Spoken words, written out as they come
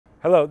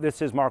Hello,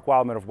 this is Mark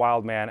Wildman of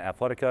Wildman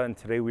Athletica, and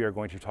today we are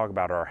going to talk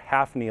about our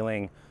half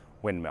kneeling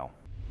windmill.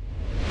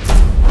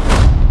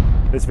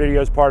 This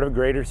video is part of a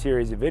greater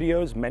series of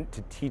videos meant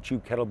to teach you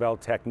kettlebell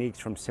techniques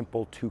from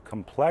simple to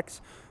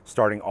complex,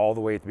 starting all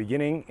the way at the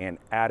beginning and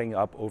adding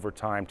up over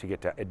time to get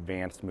to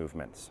advanced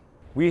movements.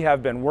 We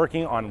have been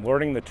working on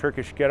learning the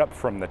Turkish get-up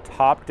from the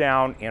top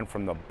down and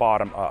from the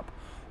bottom up.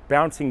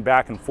 Bouncing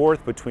back and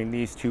forth between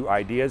these two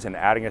ideas and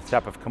adding a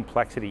step of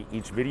complexity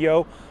each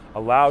video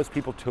allows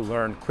people to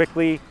learn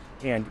quickly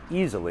and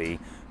easily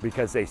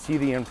because they see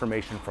the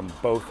information from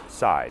both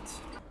sides.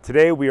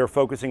 Today we are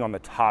focusing on the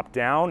top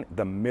down,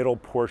 the middle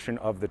portion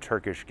of the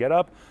Turkish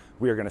get-up.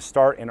 We are going to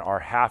start in our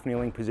half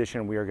kneeling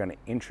position. We are going to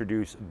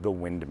introduce the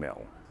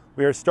windmill.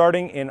 We are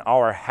starting in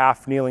our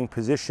half kneeling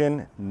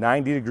position,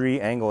 90-degree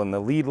angle in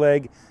the lead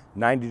leg,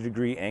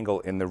 90-degree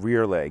angle in the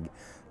rear leg.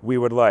 We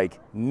would like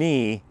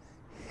knee,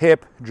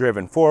 hip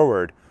driven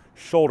forward,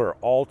 shoulder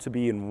all to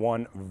be in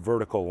one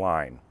vertical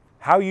line.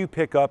 How you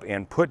pick up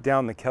and put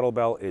down the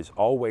kettlebell is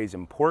always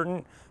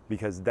important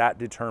because that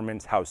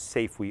determines how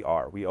safe we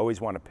are. We always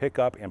want to pick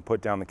up and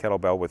put down the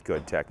kettlebell with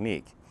good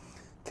technique.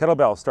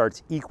 Kettlebell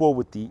starts equal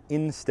with the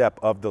instep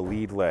of the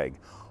lead leg.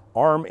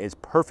 Arm is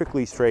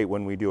perfectly straight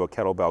when we do a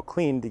kettlebell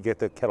clean to get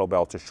the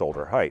kettlebell to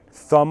shoulder height.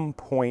 Thumb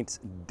points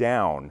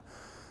down.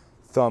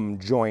 Thumb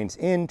joins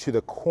into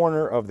the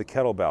corner of the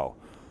kettlebell.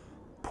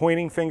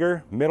 Pointing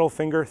finger, middle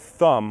finger,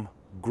 thumb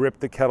grip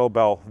the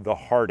kettlebell the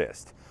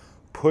hardest.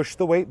 Push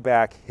the weight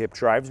back, hip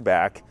drives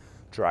back,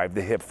 drive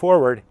the hip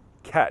forward,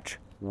 catch,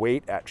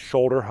 weight at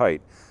shoulder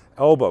height,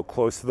 elbow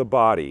close to the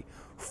body,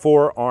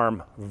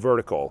 forearm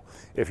vertical.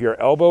 If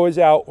your elbow is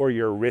out or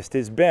your wrist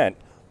is bent,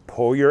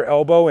 pull your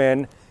elbow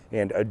in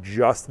and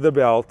adjust the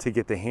bell to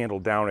get the handle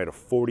down at a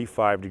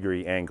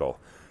 45-degree angle.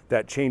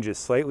 That changes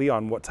slightly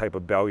on what type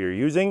of bell you're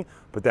using,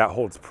 but that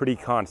holds pretty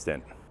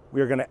constant. We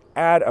are going to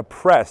add a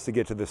press to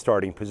get to the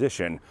starting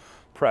position.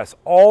 Press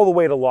all the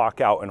way to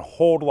lockout and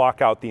hold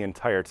lockout the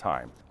entire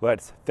time.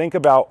 Let's think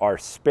about our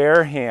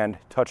spare hand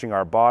touching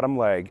our bottom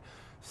leg.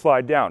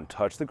 Slide down,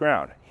 touch the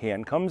ground.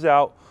 Hand comes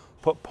out,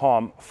 put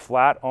palm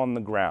flat on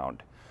the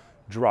ground.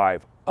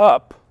 Drive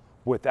up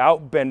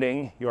without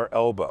bending your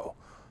elbow.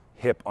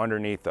 Hip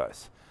underneath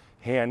us.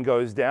 Hand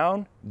goes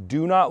down.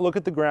 Do not look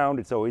at the ground.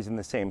 It's always in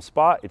the same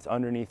spot. It's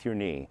underneath your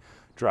knee.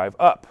 Drive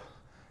up.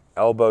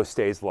 Elbow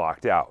stays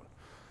locked out.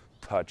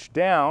 Touch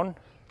down,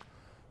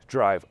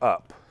 drive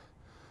up.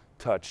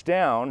 Touch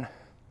down,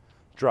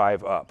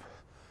 drive up.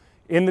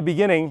 In the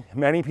beginning,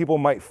 many people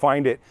might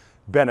find it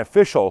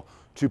beneficial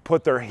to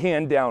put their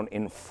hand down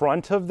in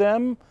front of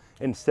them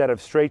instead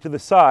of straight to the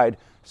side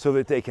so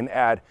that they can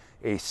add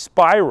a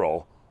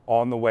spiral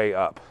on the way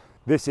up.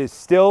 This is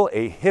still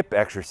a hip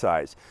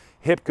exercise.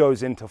 Hip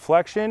goes into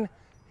flexion,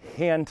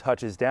 hand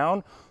touches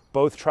down,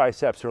 both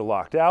triceps are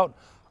locked out,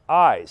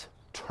 eyes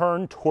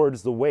turn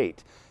towards the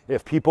weight.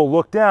 If people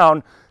look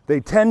down, they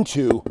tend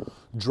to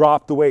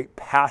drop the weight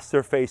past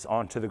their face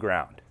onto the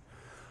ground.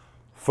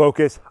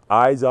 Focus,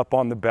 eyes up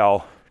on the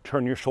bell,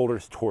 turn your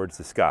shoulders towards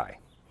the sky.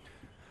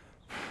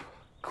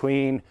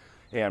 Clean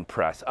and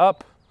press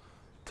up,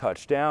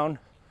 touch down,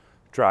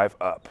 drive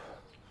up.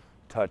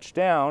 Touch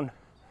down,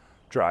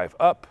 drive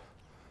up,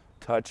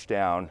 touch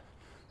down,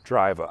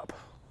 drive up.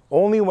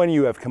 Only when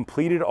you have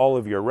completed all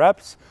of your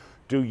reps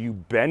do you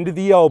bend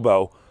the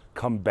elbow,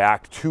 come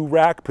back to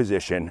rack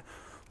position,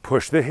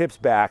 push the hips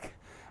back,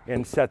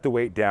 and set the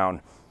weight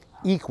down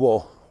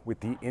equal with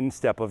the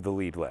instep of the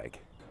lead leg.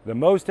 The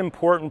most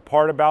important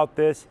part about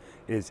this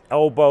is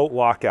elbow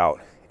lockout.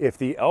 If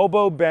the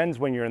elbow bends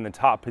when you're in the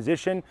top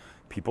position,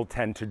 people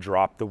tend to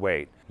drop the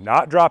weight.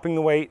 Not dropping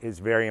the weight is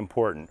very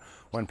important.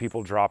 When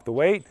people drop the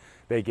weight,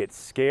 they get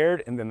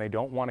scared and then they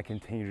don't want to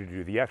continue to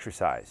do the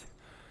exercise.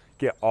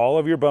 Get all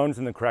of your bones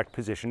in the correct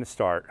position to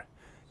start.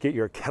 Get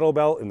your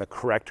kettlebell in the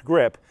correct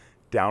grip,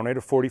 down at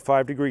a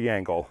 45-degree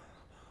angle.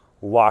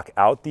 Lock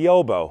out the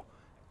elbow.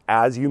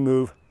 As you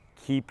move,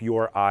 keep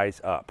your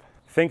eyes up.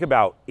 Think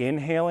about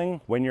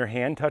inhaling when your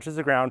hand touches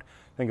the ground.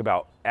 Think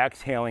about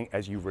exhaling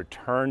as you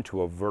return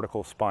to a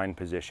vertical spine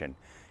position.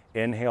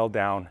 Inhale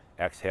down,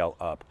 exhale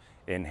up.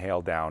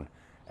 Inhale down,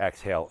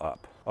 exhale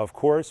up. Of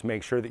course,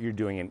 make sure that you're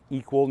doing an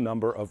equal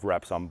number of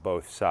reps on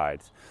both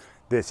sides.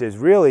 This is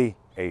really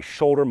a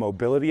shoulder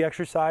mobility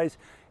exercise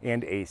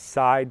and a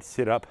side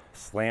sit-up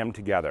slammed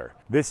together.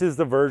 This is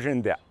the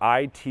version that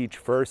I teach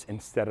first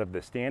instead of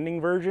the standing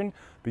version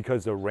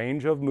because the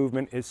range of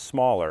movement is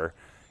smaller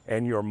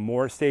and you're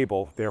more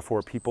stable,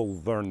 therefore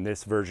people learn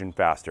this version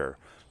faster.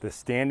 The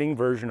standing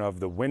version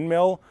of the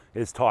windmill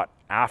is taught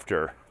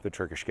after the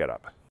Turkish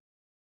get-up.